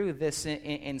through this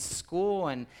in school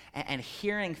and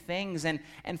hearing things. And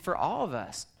for all of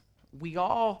us, we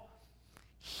all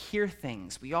hear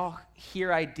things. We all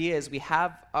hear ideas. We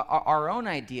have our own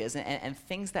ideas and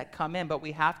things that come in, but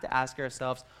we have to ask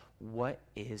ourselves, what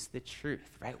is the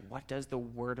truth, right? What does the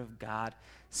Word of God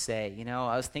say?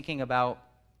 I was thinking about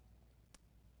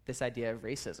this idea of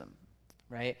racism,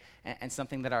 right? And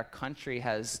something that our country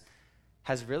has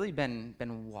really been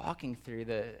walking through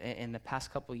in the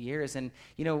past couple years. And,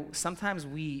 sometimes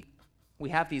we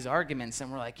have these arguments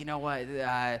and we're like,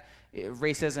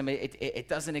 racism, it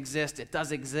doesn't exist. It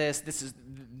does exist.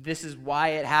 This is why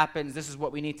it happens. This is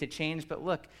what we need to change. But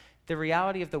look, the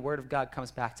reality of the Word of God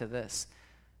comes back to this.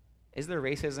 Is there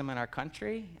racism in our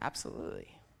country? Absolutely.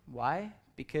 Why?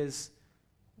 Because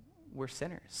we're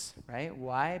sinners, right?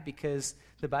 Why? Because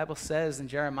the Bible says in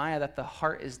Jeremiah that the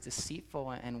heart is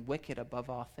deceitful and wicked above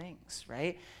all things,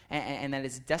 right? And that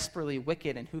it's desperately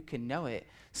wicked, and who can know it?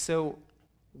 So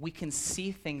we can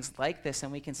see things like this,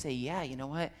 and we can say, yeah, you know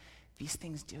what? These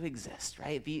things do exist,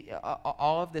 right?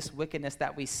 All of this wickedness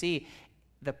that we see,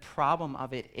 the problem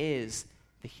of it is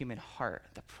the human heart.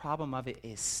 The problem of it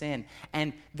is sin.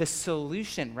 And the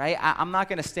solution, right? I'm not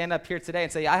going to stand up here today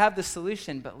and say, I have the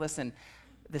solution, but listen,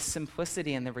 the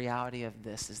simplicity and the reality of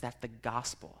this is that the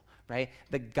gospel, right?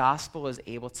 The gospel is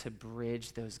able to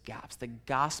bridge those gaps. The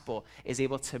gospel is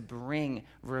able to bring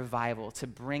revival, to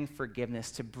bring forgiveness,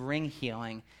 to bring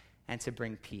healing, and to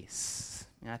bring peace.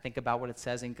 And I think about what it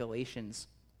says in Galatians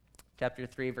chapter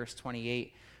 3, verse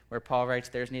 28, where Paul writes,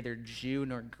 there's neither Jew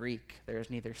nor Greek, there is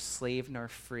neither slave nor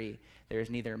free, there is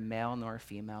neither male nor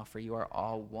female, for you are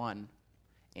all one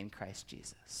in Christ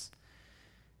Jesus.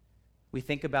 We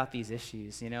think about these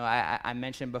issues. I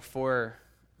mentioned before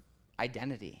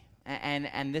identity.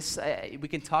 And this, we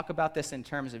can talk about this in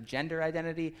terms of gender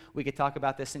identity. We could talk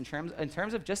about this in terms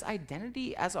of just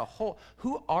identity as a whole.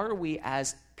 Who are we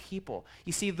as people?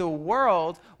 You see, the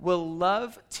world will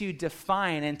love to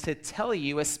define and to tell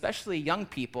you, especially young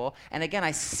people, and again,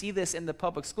 I see this in the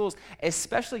public schools,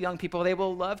 especially young people, they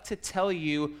will love to tell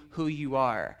you who you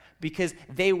are because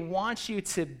they want you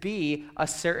to be a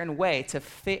certain way, to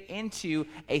fit into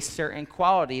a certain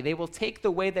quality. They will take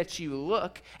the way that you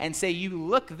look and say, you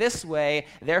look this way,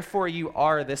 therefore you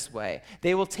are this way.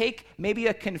 They will take maybe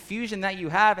a confusion that you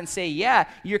have and say, yeah,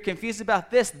 you're confused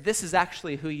about this. This is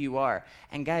actually who you are.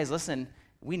 And guys, listen,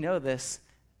 we know this.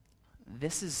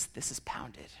 This is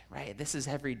pounded, right? This is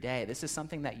every day. This is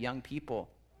something that young people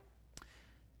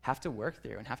have to work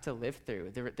through and have to live through.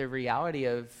 The reality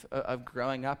of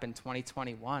growing up in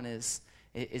 2021 is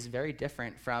very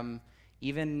different from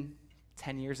even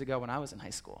 10 years ago when I was in high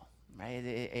school, right?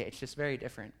 It's just very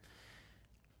different.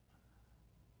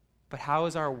 But how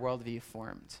is our worldview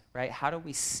formed, right? How do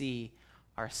we see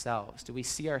ourselves? Do we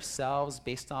see ourselves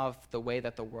based off the way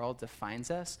that the world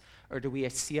defines us, or do we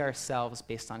see ourselves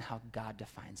based on how God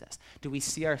defines us? Do we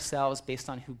see ourselves based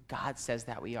on who God says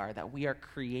that we are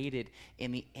created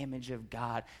in the image of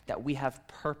God, that we have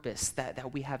purpose,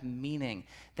 that we have meaning,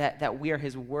 that we are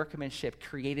his workmanship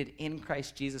created in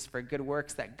Christ Jesus for good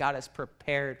works that God has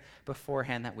prepared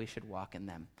beforehand that we should walk in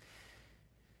them?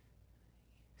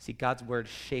 See, God's word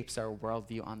shapes our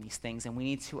worldview on these things, and we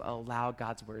need to allow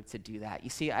God's word to do that.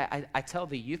 You see, I tell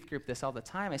the youth group this all the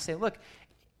time. I say, look,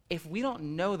 if we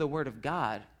don't know the word of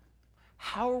God,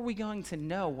 how are we going to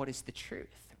know what is the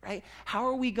truth, right? How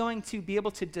are we going to be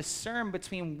able to discern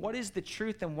between what is the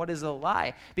truth and what is a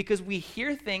lie? Because we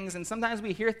hear things, and sometimes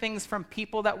we hear things from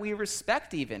people that we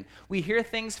respect even. We hear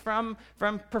things from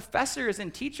professors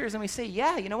and teachers, and we say,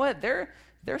 yeah, you know what, they're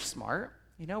smart.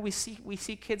 You know, we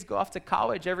see kids go off to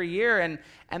college every year,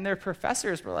 and their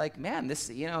professors were like, man, this,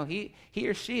 he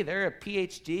or she, they're a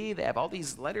PhD, they have all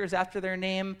these letters after their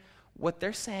name. What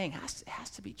they're saying has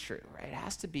to be true, right? It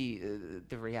has to be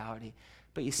the reality.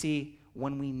 But you see,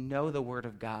 when we know the Word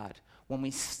of God, when we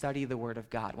study the Word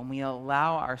of God, when we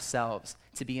allow ourselves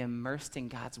to be immersed in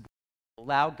God's Word,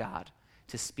 allow God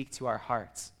to speak to our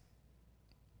hearts,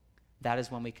 that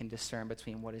is when we can discern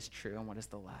between what is true and what is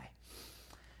the lie.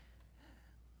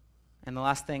 And the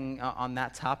last thing on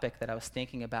that topic that I was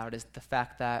thinking about is the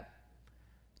fact that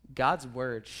God's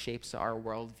word shapes our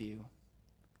worldview,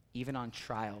 even on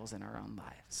trials in our own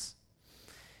lives.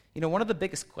 You know, one of the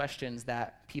biggest questions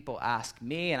that people ask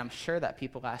me, and I'm sure that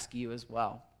people ask you as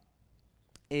well,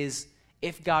 is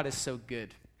if God is so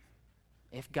good,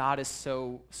 if God is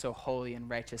so holy and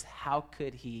righteous, how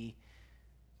could he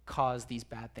cause these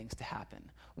bad things to happen?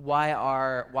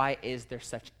 Why is there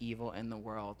such evil in the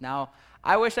world? Now,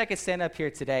 I wish I could stand up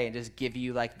here today and just give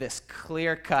you like this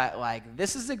clear cut, like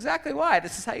this is exactly why,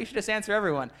 this is how you should just answer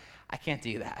everyone. I can't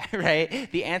do that, right?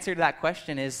 The answer to that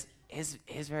question is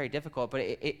very difficult, but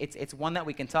it's one that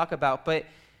we can talk about. But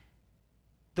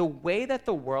the way that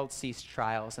the world sees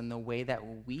trials and the way that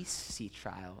we see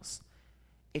trials,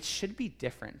 it should be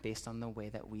different based on the way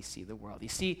that we see the world. You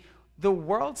see, the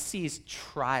world sees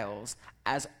trials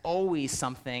as always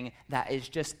something that is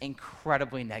just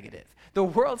incredibly negative. The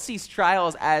world sees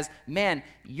trials as, man,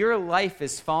 your life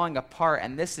is falling apart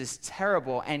and this is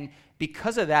terrible, and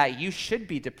because of that, you should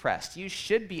be depressed. You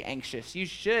should be anxious. You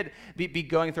should be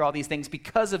going through all these things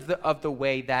because of the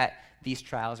way that these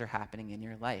trials are happening in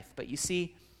your life. But you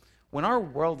see, when our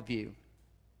worldview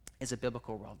is a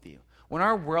biblical worldview, when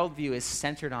our worldview is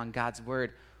centered on God's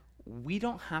word, we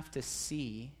don't have to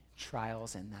see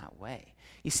trials in that way.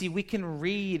 You see, we can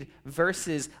read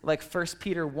verses like 1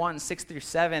 Peter 1, 6 through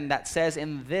 7 that says,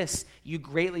 "In this you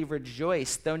greatly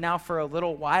rejoice, though now for a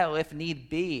little while, if need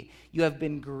be, you have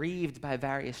been grieved by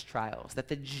various trials, that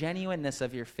the genuineness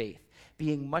of your faith,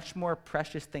 being much more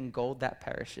precious than gold that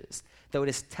perishes, though it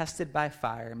is tested by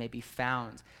fire, may be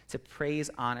found to praise,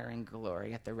 honor, and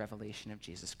glory at the revelation of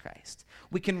Jesus Christ."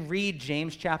 We can read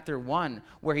James chapter 1,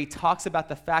 where he talks about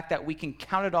the fact that we can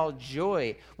count it all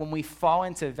joy when we fall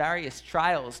into various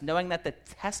trials, knowing that the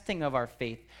testing of our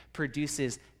faith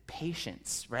produces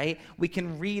patience, right? We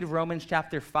can read Romans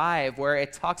chapter 5, where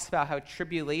it talks about how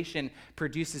tribulation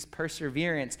produces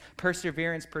perseverance,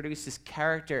 perseverance produces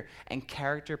character, and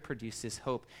character produces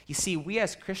hope. You see, we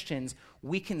as Christians,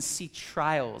 we can see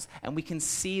trials, and we can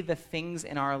see the things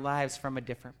in our lives from a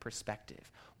different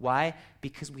perspective. Why?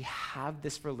 Because we have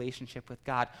this relationship with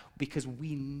God, because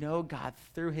we know God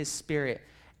through his Spirit,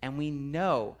 and we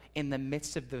know in the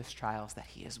midst of those trials that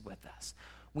he is with us.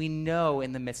 We know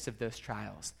in the midst of those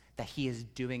trials that he is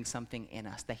doing something in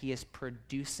us, that he is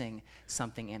producing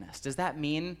something in us. Does that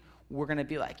mean we're going to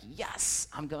be like, yes,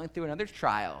 I'm going through another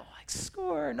trial, like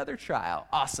score, another trial,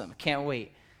 awesome, can't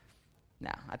wait?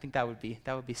 No, I think that would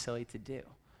be silly to do.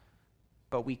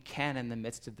 But we can, in the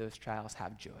midst of those trials,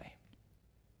 have joy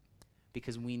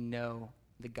because we know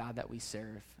the God that we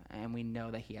serve, and we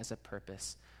know that he has a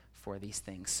purpose for these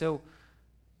things. So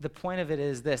the point of it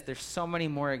is this: there's so many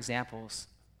more examples.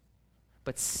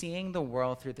 But seeing the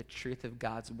world through the truth of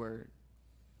God's word,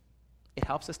 it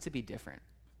helps us to be different.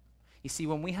 You see,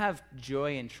 when we have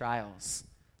joy in trials,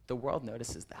 the world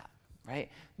notices that, right?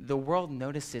 The world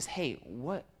notices, hey,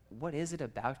 what is it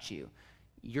about you?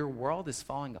 Your world is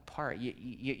falling apart.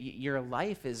 Your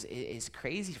life is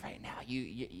crazy right now.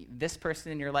 This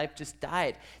person in your life just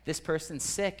died. This person's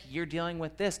sick. You're dealing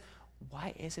with this.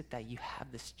 Why is it that you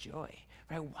have this joy,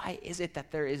 right? Why is it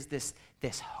that there is this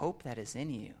hope that is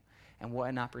in you? And what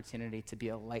an opportunity to be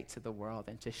a light to the world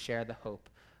and to share the hope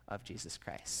of Jesus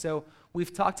Christ. So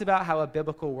we've talked about how a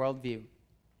biblical worldview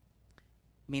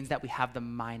means that we have the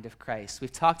mind of Christ.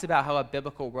 We've talked about how a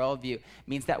biblical worldview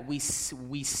means that we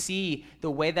see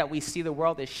the way that we see the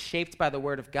world is shaped by the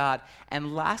word of God.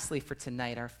 And lastly, for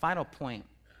tonight, our final point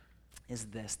is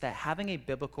this: that having a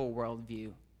biblical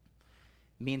worldview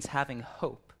means having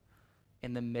hope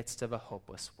in the midst of a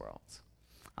hopeless world.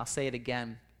 I'll say it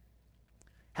again.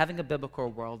 Having a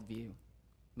biblical worldview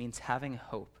means having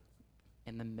hope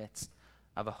in the midst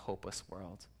of a hopeless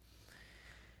world.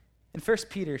 In 1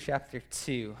 Peter chapter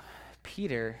 2,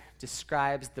 Peter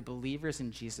describes the believers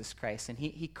in Jesus Christ, and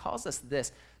he calls us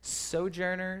this: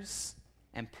 sojourners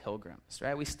and pilgrims,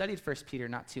 right? We studied 1 Peter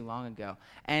not too long ago,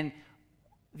 and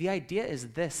the idea is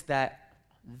this, that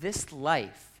this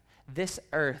life, this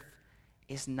earth,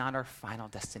 is not our final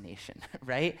destination,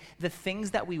 right? The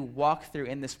things that we walk through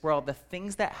in this world, the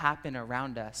things that happen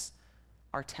around us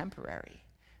are temporary.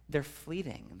 They're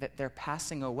fleeting, that they're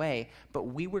passing away, but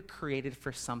we were created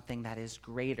for something that is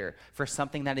greater, for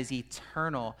something that is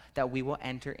eternal, that we will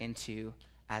enter into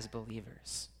as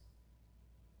believers.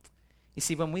 You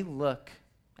see, when we look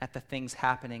at the things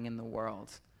happening in the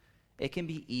world, it can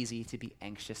be easy to be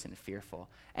anxious and fearful.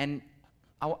 And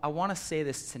I want to say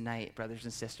this tonight, brothers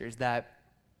and sisters, that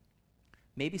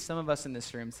maybe some of us in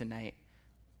this room tonight,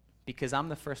 because I'm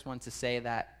the first one to say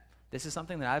that this is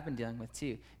something that I've been dealing with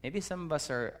too. Maybe some of us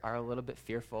are a little bit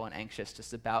fearful and anxious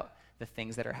just about the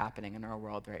things that are happening in our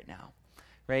world right now,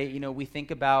 right? You know, we think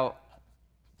about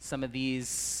some of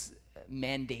these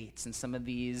mandates and some of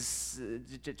these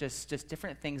just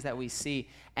different things that we see.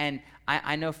 And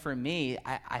I know for me,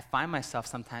 I find myself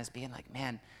sometimes being like,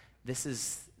 man, this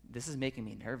is making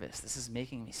me nervous. This is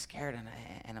making me scared,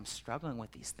 and I'm struggling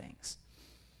with these things.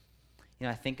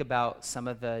 I think about some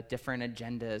of the different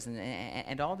agendas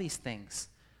and all these things.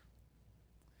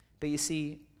 But you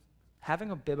see,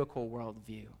 having a biblical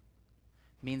worldview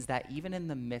means that even in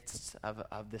the midst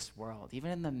of this world, even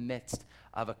in the midst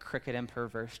of a crooked and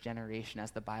perverse generation,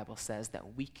 as the Bible says,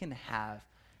 that we can have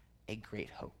a great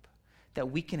hope,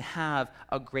 that we can have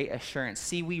a great assurance.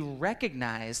 See, we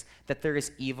recognize that there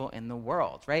is evil in the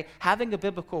world, right? Having a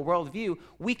biblical worldview,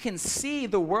 we can see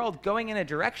the world going in a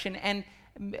direction, and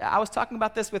I was talking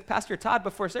about this with Pastor Todd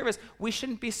before service. We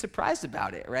shouldn't be surprised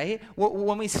about it, right?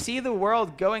 When we see the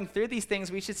world going through these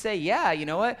things, we should say, yeah, you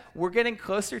know what? We're getting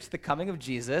closer to the coming of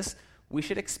Jesus. We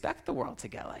should expect the world to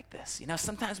get like this.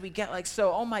 Sometimes we get like,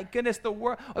 oh my goodness, the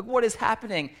world, like what is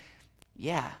happening?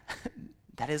 Yeah,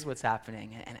 that is what's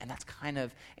happening. And that's kind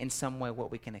of in some way what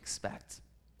we can expect.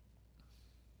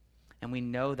 And we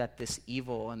know that this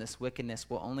evil and this wickedness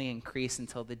will only increase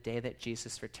until the day that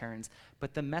Jesus returns.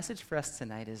 But the message for us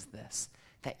tonight is this,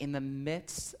 that in the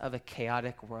midst of a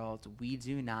chaotic world, we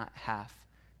do not have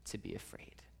to be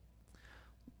afraid.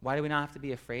 Why do we not have to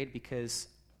be afraid? Because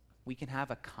we can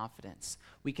have a confidence.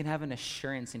 We can have an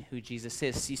assurance in who Jesus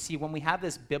is. So you see, when we have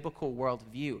this biblical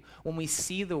worldview, when we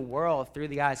see the world through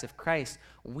the eyes of Christ,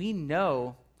 we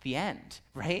know the end,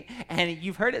 right? And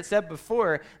you've heard it said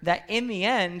before that in the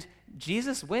end,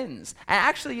 Jesus wins. And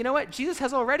actually, you know what? Jesus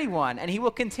has already won, and he will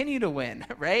continue to win,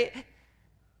 right?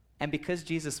 And because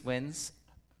Jesus wins,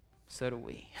 so do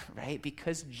we, right?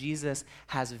 Because Jesus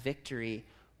has victory,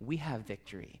 we have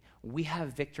victory. We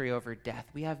have victory over death.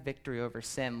 We have victory over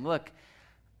sin. Look,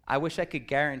 I wish I could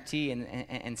guarantee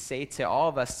and say to all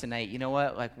of us tonight, you know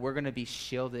what? Like, we're going to be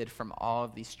shielded from all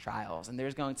of these trials, and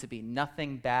there's going to be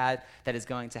nothing bad that is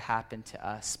going to happen to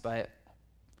us. But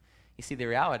you see, the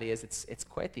reality is it's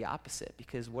quite the opposite,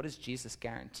 because what does Jesus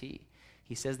guarantee?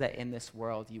 He says that in this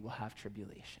world you will have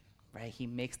tribulation, right? He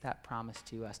makes that promise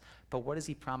to us. But what does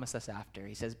he promise us after?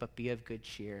 He says, but be of good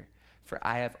cheer, for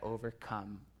I have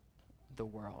overcome the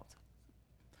world.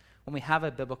 When we have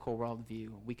a biblical worldview,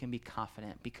 we can be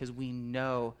confident because we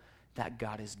know that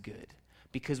God is good,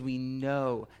 because we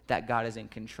know that God is in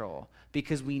control,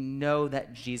 because we know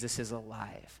that Jesus is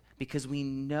alive, because we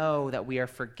know that we are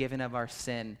forgiven of our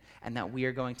sin and that we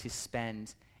are going to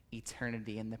spend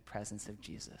eternity in the presence of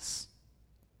Jesus.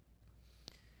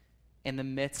 In the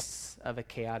midst of a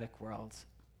chaotic world,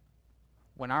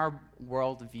 when our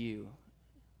worldview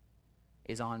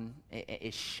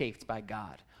is shaped by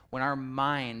God, when our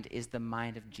mind is the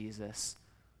mind of Jesus,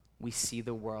 we see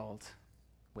the world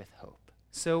with hope.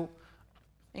 So,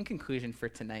 in conclusion for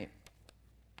tonight,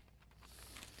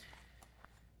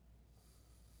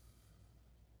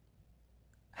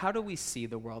 how do we see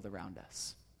the world around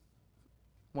us?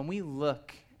 When we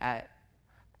look at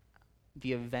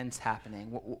the events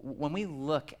happening, when we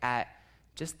look at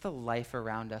just the life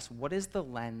around us, what is the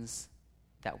lens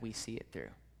that we see it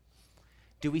through?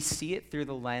 Do we see it through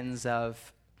the lens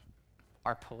of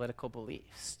our political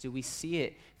beliefs? Do we see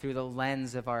it through the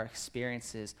lens of our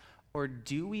experiences? Or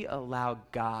do we allow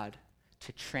God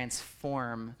to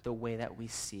transform the way that we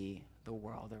see the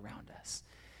world around us?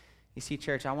 You see,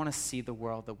 church, I want to see the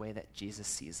world the way that Jesus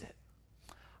sees it.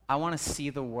 I want to see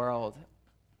the world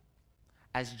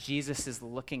as Jesus is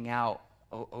looking out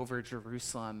over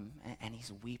Jerusalem, and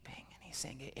he's weeping, and he's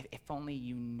saying, if only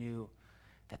you knew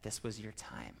that this was your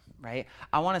time, right?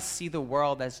 I want to see the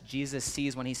world as Jesus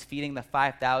sees when he's feeding the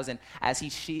 5,000, as he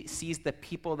sees the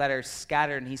people that are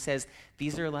scattered, and he says,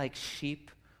 these are like sheep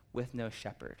with no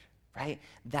shepherd, right?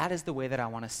 That is the way that I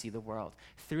want to see the world,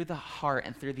 through the heart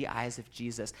and through the eyes of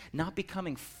Jesus, not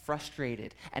becoming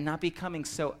frustrated and not becoming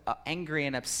so angry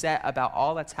and upset about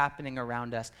all that's happening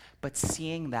around us, but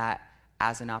seeing that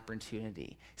as an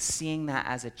opportunity, seeing that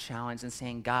as a challenge and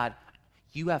saying, God,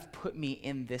 you have put me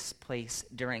in this place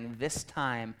during this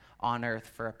time on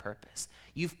earth for a purpose.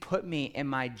 You've put me in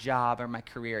my job or my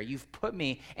career. You've put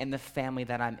me in the family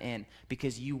that I'm in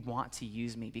because you want to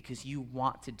use me, because you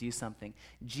want to do something.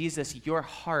 Jesus, your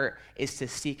heart is to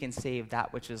seek and save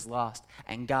that which is lost.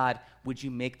 And God, would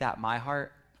you make that my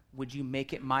heart? Would you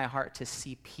make it my heart to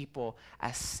see people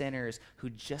as sinners who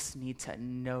just need to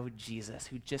know Jesus,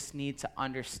 who just need to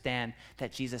understand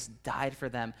that Jesus died for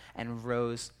them and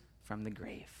rose from the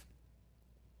grave?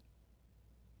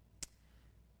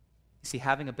 You see,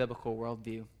 having a biblical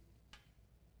worldview,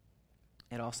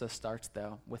 it also starts,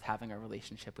 though, with having a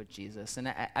relationship with Jesus.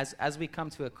 And as we come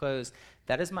to a close,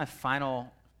 that is my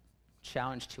final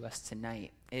challenge to us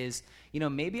tonight is,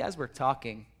 maybe as we're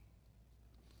talking,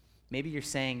 maybe you're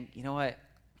saying, you know what?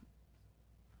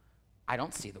 I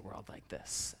don't see the world like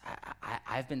this.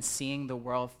 I've been seeing the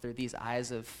world through these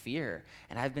eyes of fear,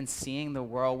 and I've been seeing the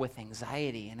world with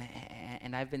anxiety,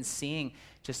 and I've been seeing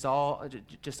just all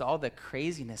the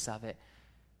craziness of it.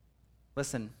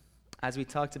 Listen, as we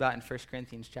talked about in 1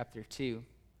 Corinthians chapter 2,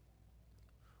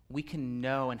 we can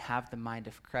know and have the mind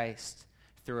of Christ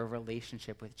through a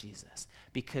relationship with Jesus.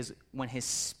 Because when his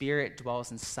Spirit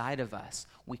dwells inside of us,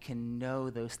 we can know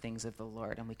those things of the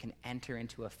Lord, and we can enter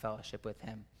into a fellowship with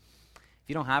him. If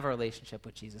you don't have a relationship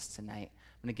with Jesus tonight,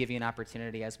 I'm going to give you an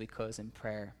opportunity as we close in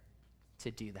prayer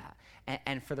to do that.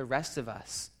 And for the rest of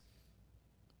us,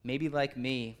 maybe like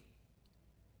me,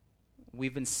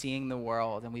 we've been seeing the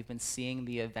world, and we've been seeing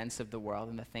the events of the world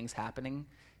and the things happening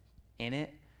in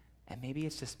it, and maybe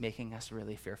it's just making us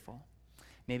really fearful.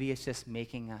 Maybe it's just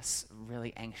making us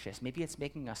really anxious. Maybe it's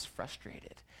making us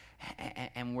frustrated.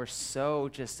 And we're so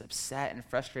just upset and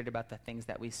frustrated about the things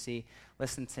that we see.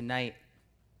 Listen, tonight,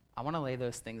 I want to lay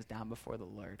those things down before the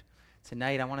Lord.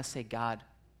 Tonight, I want to say, God,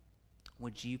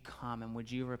 would you come and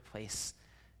would you replace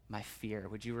my fear?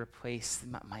 Would you replace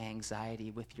my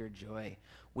anxiety with your joy?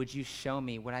 Would you show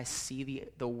me, would I see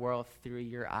the world through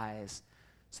your eyes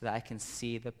so that I can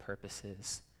see the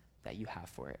purposes that you have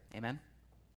for it? Amen?